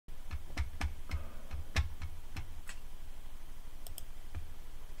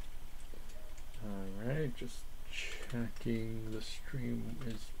Just checking the stream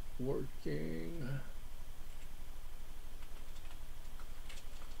is working.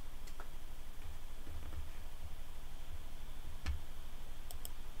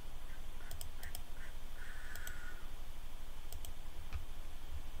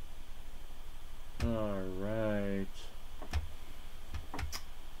 All right.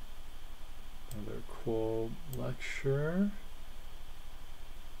 Another cool lecture.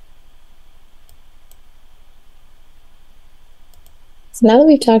 So now that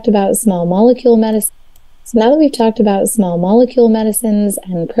we've talked about small molecule medicine, medicines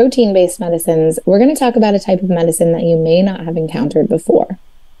and protein-based medicines, we're going to talk about a type of medicine that you may not have encountered before.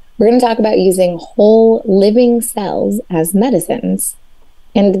 We're going to talk about using whole living cells as medicines.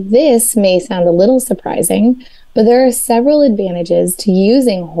 And this may sound a little surprising, but there are several advantages to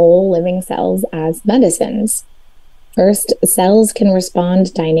using whole living cells as medicines. First, cells can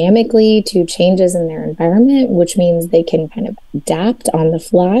respond dynamically to changes in their environment, which means they can kind of adapt on the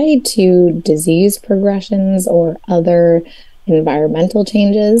fly to disease progressions or other environmental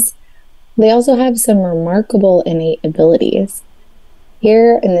changes. They also have some remarkable innate abilities.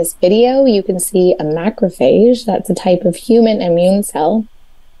 Here in this video, you can see a macrophage, that's a type of human immune cell,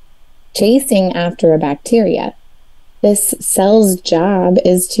 chasing after a bacteria. This cell's job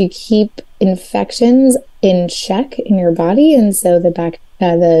is to keep infections in check in your body, and so the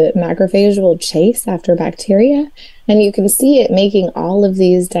macrophage will chase after bacteria, and you can see it making all of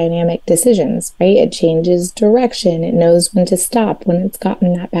these dynamic decisions, right? It changes direction, it knows when to stop when it's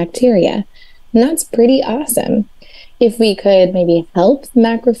gotten that bacteria, and that's pretty awesome. If we could maybe help the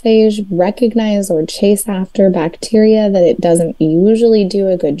macrophage recognize or chase after bacteria that it doesn't usually do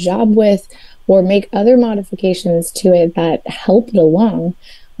a good job with, or make other modifications to it that help it along,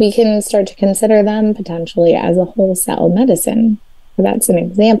 we can start to consider them potentially as a whole cell medicine. So that's an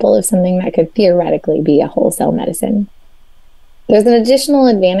example of something that could theoretically be a whole cell medicine. There's an additional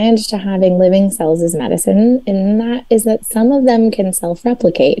advantage to having living cells as medicine, and that is that some of them can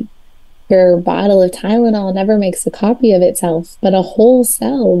self-replicate. Your bottle of Tylenol never makes a copy of itself, but a whole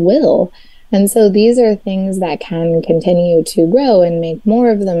cell will. And so these are things that can continue to grow and make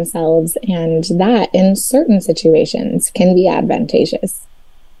more of themselves, and that in certain situations can be advantageous.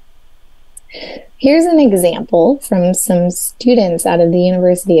 Here's an example from some students out of the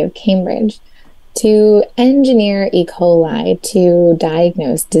University of Cambridge to engineer E. coli to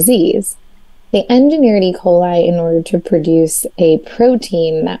diagnose disease. They engineered E. coli in order to produce a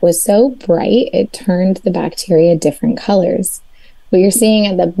protein that was so bright it turned the bacteria different colors. What you're seeing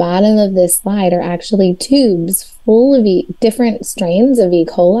at the bottom of this slide are actually tubes full of different strains of E.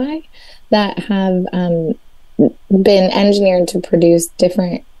 coli that have been engineered to produce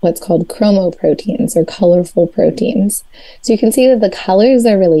different what's called chromoproteins or colorful proteins. So you can see that the colors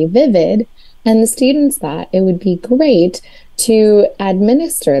are really vivid, and the students thought it would be great to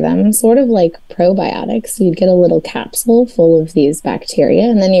administer them sort of like probiotics. So you'd get a little capsule full of these bacteria,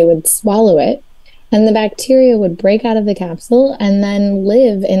 and then you would swallow it, and the bacteria would break out of the capsule and then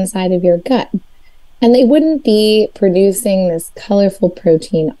live inside of your gut. And they wouldn't be producing this colorful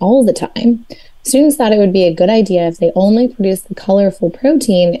protein all the time. Students thought it would be a good idea if they only produced the colorful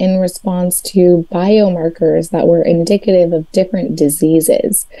protein in response to biomarkers that were indicative of different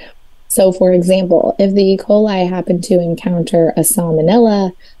diseases. So, for example, if the E. coli happened to encounter a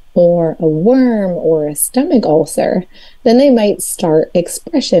salmonella or a worm or a stomach ulcer, then they might start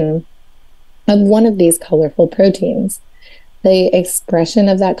expression of one of these colorful proteins. The expression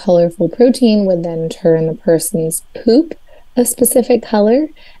of that colorful protein would then turn the person's poop a specific color,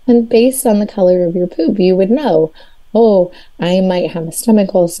 and based on the color of your poop, you would know, oh, I might have a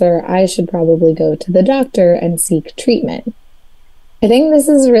stomach ulcer, I should probably go to the doctor and seek treatment. I think this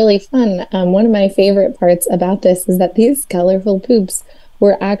is really fun. One of my favorite parts about this is that these colorful poops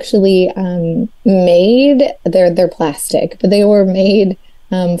were actually made, they're plastic, but they were made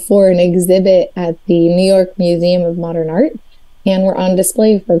for an exhibit at the New York Museum of Modern Art, and were on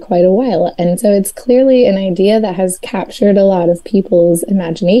display for quite a while. And so it's clearly an idea that has captured a lot of people's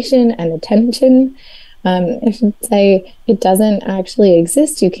imagination and attention. I should say it doesn't actually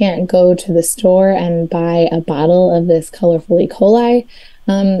exist. You can't go to the store and buy a bottle of this colorful E. coli,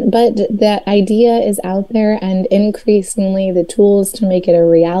 but that idea is out there, and increasingly the tools to make it a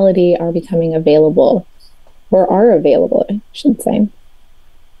reality are becoming available, or are available, I should say.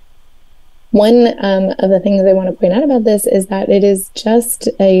 One of the things I want to point out about this is that it is just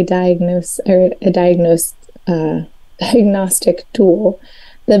a diagnostic tool.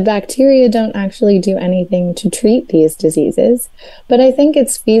 The bacteria don't actually do anything to treat these diseases, but I think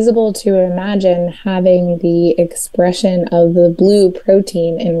it's feasible to imagine having the expression of the blue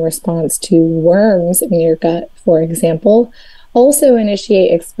protein in response to worms in your gut, for example, also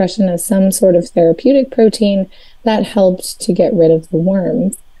initiate expression of some sort of therapeutic protein that helped to get rid of the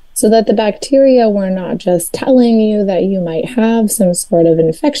worms. So that the bacteria were not just telling you that you might have some sort of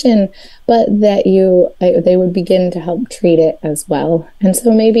infection, but that they would begin to help treat it as well. And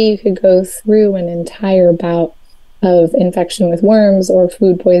so maybe you could go through an entire bout of infection with worms or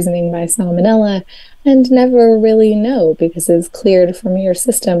food poisoning by salmonella and never really know because it's cleared from your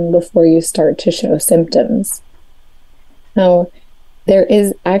system before you start to show symptoms. Now, there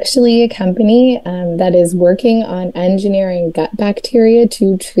is actually a company that is working on engineering gut bacteria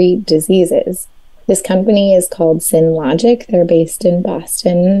to treat diseases. This company is called Synlogic. They're based in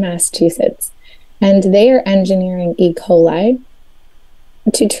Boston, Massachusetts, and they are engineering E. coli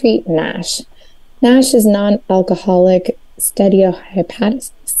to treat NASH. NASH is non-alcoholic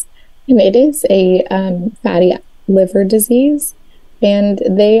steatohepatitis, and it is a fatty liver disease, and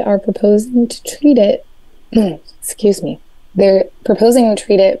they are proposing to treat it, excuse me, they're proposing to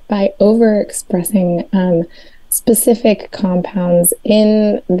treat it by overexpressing specific compounds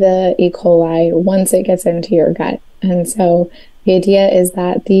in the E. coli once it gets into your gut. And so the idea is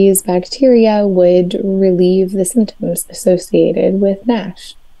that these bacteria would relieve the symptoms associated with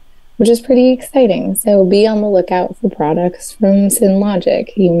NASH, which is pretty exciting. So be on the lookout for products from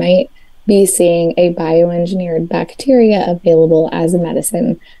Synlogic. You might be seeing a bioengineered bacteria available as a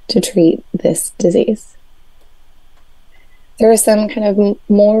medicine to treat this disease. There are some kind of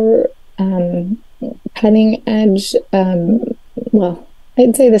more cutting edge, well,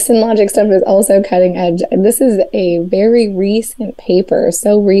 I'd say the Synlogic stuff is also cutting edge. This is a very recent paper,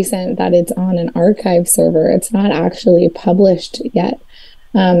 so recent that it's on an archive server. It's not actually published yet,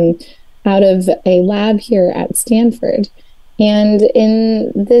 out of a lab here at Stanford. And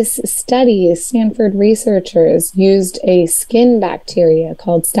in this study, Stanford researchers used a skin bacteria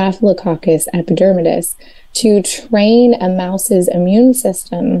called Staphylococcus epidermidis to train a mouse's immune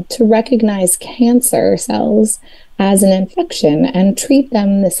system to recognize cancer cells as an infection and treat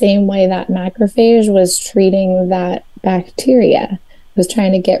them the same way that macrophage was treating that bacteria. It was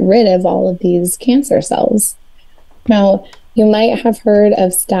trying to get rid of all of these cancer cells. Now, you might have heard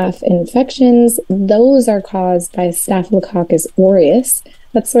of staph infections. Those are caused by Staphylococcus aureus.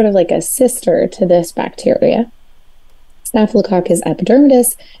 That's sort of like a sister to this bacteria. Staphylococcus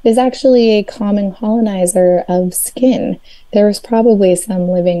epidermidis is actually a common colonizer of skin. There's probably some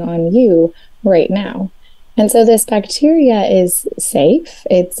living on you right now. And so this bacteria is safe.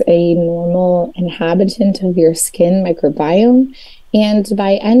 It's a normal inhabitant of your skin microbiome. And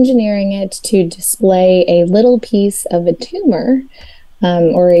by engineering it to display a little piece of a tumor,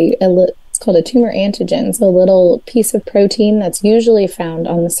 it's called a tumor antigen, so a little piece of protein that's usually found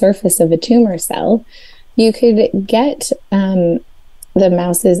on the surface of a tumor cell, you could get the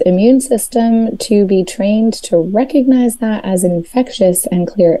mouse's immune system to be trained to recognize that as infectious and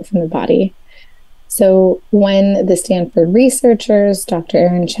clear it from the body. So when the Stanford researchers, Dr.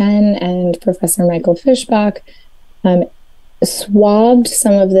 Aaron Chen and Professor Michael Fischbach, swabbed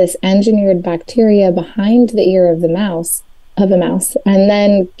some of this engineered bacteria behind the ear of a mouse, and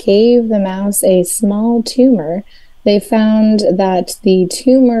then gave the mouse a small tumor, they found that the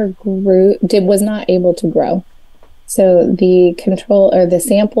tumor was not able to grow. So the control or the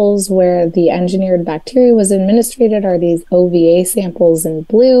samples where the engineered bacteria was administered are these OVA samples in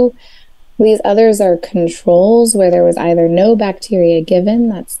blue. These others are controls where there was either no bacteria given,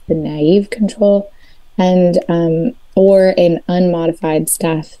 that's the naive control, and or an unmodified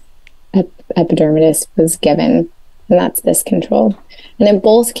staph epidermidis was given, and that's this control. And in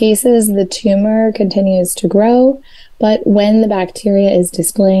both cases, the tumor continues to grow, but when the bacteria is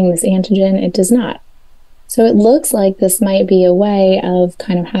displaying this antigen, it does not. So it looks like this might be a way of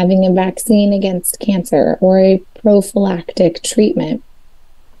kind of having a vaccine against cancer or a prophylactic treatment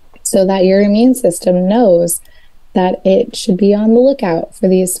so that your immune system knows that it should be on the lookout for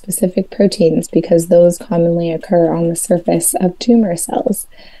these specific proteins because those commonly occur on the surface of tumor cells.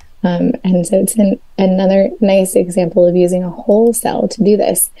 And so it's another nice example of using a whole cell to do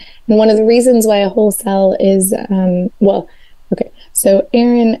this. And one of the reasons why a whole cell is, so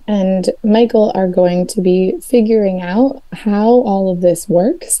Aaron and Michael are going to be figuring out how all of this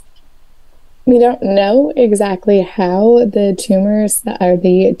works. We don't know exactly how the tumors that are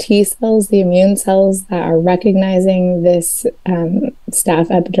the T cells, the immune cells that are recognizing this staph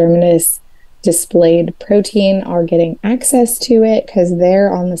epidermidis displayed protein are getting access to it because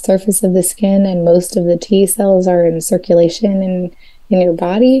they're on the surface of the skin and most of the T cells are in circulation in your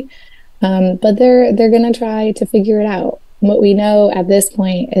body. But they're going to try to figure it out. What we know at this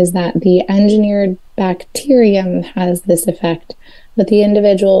point is that the engineered bacterium has this effect, but the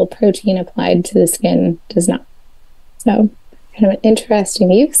individual protein applied to the skin does not. So, kind of an interesting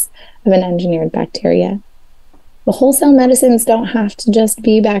use of an engineered bacteria. But whole cell medicines don't have to just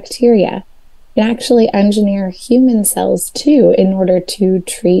be bacteria. You can actually engineer human cells too in order to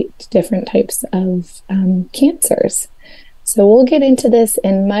treat different types of cancers. So we'll get into this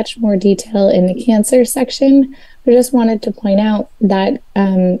in much more detail in the cancer section. I just wanted to point out that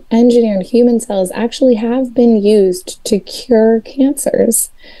engineered human cells actually have been used to cure cancers.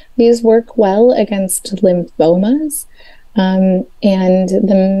 These work well against lymphomas. And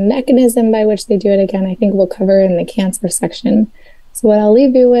the mechanism by which they do it, again, I think we'll cover in the cancer section. So what I'll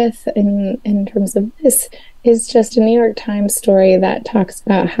leave you with in terms of this is just a New York Times story that talks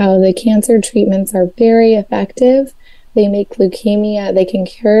about how the cancer treatments are very effective. They make leukemia, they can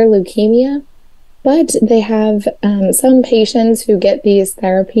cure leukemia, but they have some patients who get these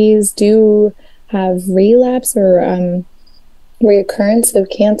therapies do have relapse or reoccurrence of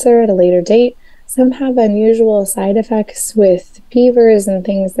cancer at a later date. Some have unusual side effects with fevers and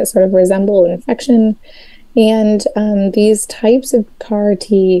things that sort of resemble an infection. And these types of CAR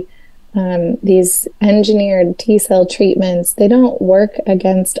T, these engineered T cell treatments, they don't work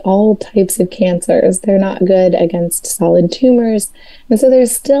against all types of cancers. They're not good against solid tumors. And so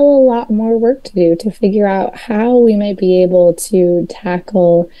there's still a lot more work to do to figure out how we might be able to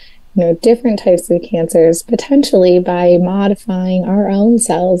tackle different types of cancers, potentially by modifying our own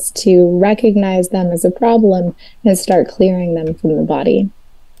cells to recognize them as a problem and start clearing them from the body.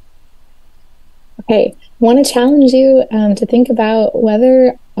 Okay, I want to challenge you to think about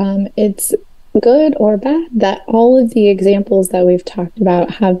whether it's good or bad that all of the examples that we've talked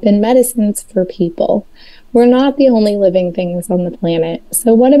about have been medicines for people. We're not the only living things on the planet.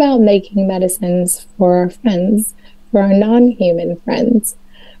 So what about making medicines for our friends, for our non-human friends?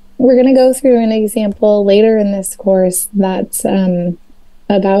 We're going to go through an example later in this course that's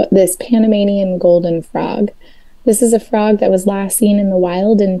about this Panamanian golden frog. This is a frog that was last seen in the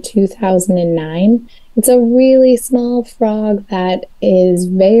wild in 2009. It's a really small frog that is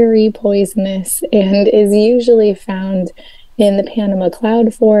very poisonous and is usually found in the Panama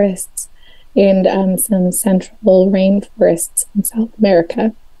cloud forests and some central rainforests in South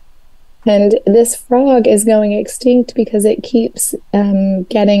America. And this frog is going extinct because it keeps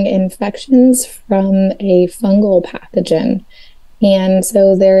getting infections from a fungal pathogen. And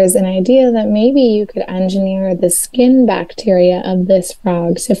so there is an idea that maybe you could engineer the skin bacteria of this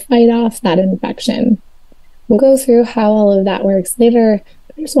frog to fight off that infection. We'll go through how all of that works later.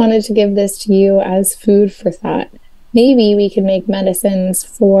 I just wanted to give this to you as food for thought. Maybe we can make medicines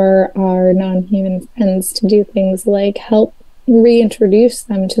for our non-human friends to do things like help reintroduce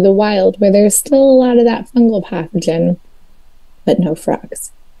them to the wild where there's still a lot of that fungal pathogen, but no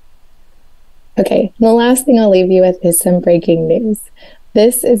frogs. Okay, the last thing I'll leave you with is some breaking news.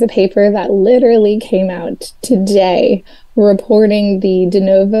 This is a paper that literally came out today reporting the de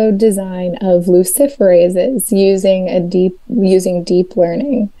novo design of luciferases using deep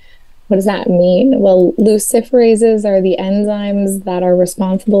learning. What does that mean? Well, luciferases are the enzymes that are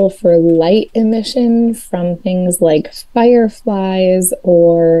responsible for light emission from things like fireflies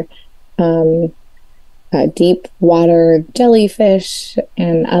or deep water jellyfish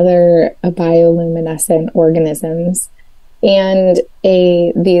and other bioluminescent organisms. And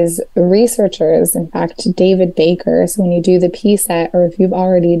these researchers, in fact, David Baker, so when you do the PSET, or if you've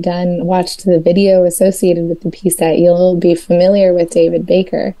already watched the video associated with the PSET, you'll be familiar with David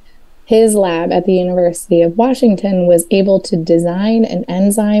Baker. His lab at the University of Washington was able to design an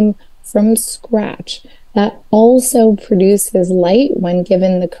enzyme from scratch that also produces light when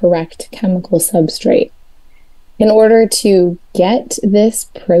given the correct chemical substrate. In order to get this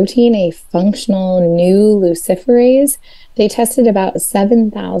protein a functional new luciferase, they tested about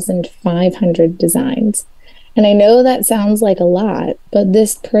 7,500 designs. And I know that sounds like a lot, but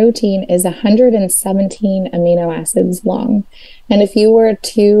this protein is 117 amino acids long. And if you were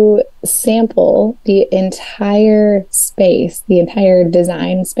to sample the entire space, the entire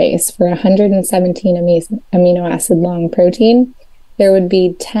design space for 117 amino acid long protein, there would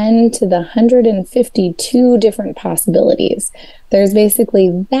be 10 to the 152 different possibilities. There's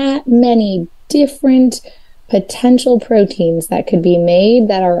basically that many different potential proteins that could be made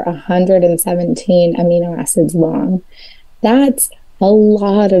that are 117 amino acids long. That's a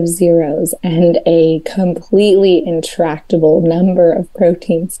lot of zeros and a completely intractable number of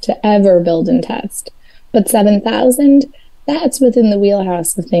proteins to ever build and test. But 7,000, that's within the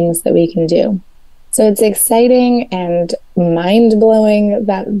wheelhouse of things that we can do. So it's exciting and mind-blowing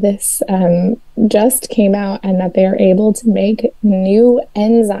that this just came out and that they are able to make new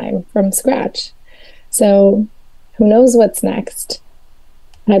enzyme from scratch. So who knows what's next?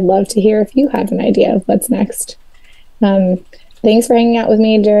 I'd love to hear if you have an idea of what's next. Um, Thanks for hanging out with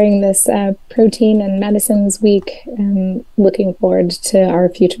me during this protein and medicines week. Looking forward to our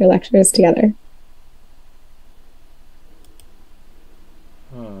future lectures together.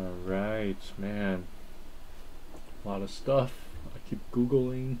 All right, man. A lot of stuff. I keep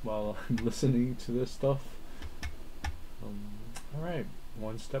Googling while I'm listening to this stuff. All right,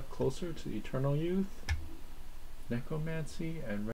 one step closer to eternal youth, necromancy, and